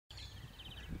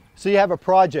So you have a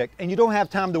project and you don't have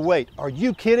time to wait. Are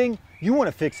you kidding? You want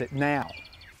to fix it now.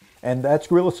 And that's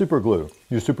Gorilla Super Glue,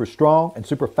 your super strong and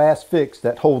super fast fix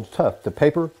that holds tough to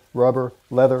paper, rubber,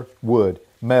 leather, wood,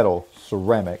 metal,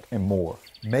 ceramic, and more.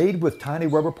 Made with tiny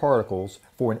rubber particles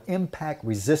for an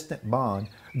impact-resistant bond,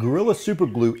 Gorilla Super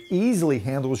Glue easily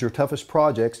handles your toughest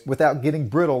projects without getting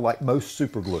brittle like most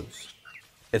super glues.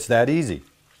 It's that easy.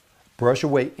 Brush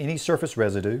away any surface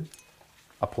residue,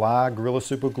 apply Gorilla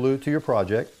Super Glue to your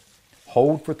project,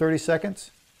 hold for 30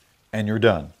 seconds, and you're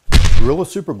done. Gorilla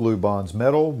Super Glue bonds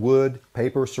metal, wood,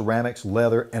 paper, ceramics,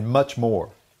 leather, and much more.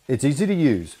 It's easy to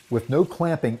use with no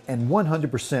clamping and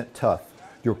 100% tough.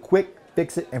 Your quick,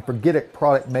 fix-it-and-forget-it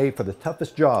product made for the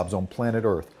toughest jobs on planet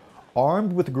Earth.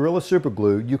 Armed with Gorilla Super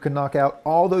Glue, you can knock out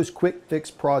all those quick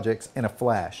fix projects in a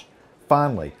flash.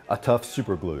 Finally, a tough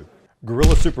super glue.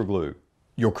 Gorilla Super Glue.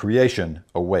 Your creation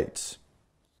awaits.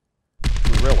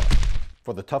 Gorilla,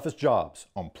 for the toughest jobs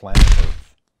on planet Earth.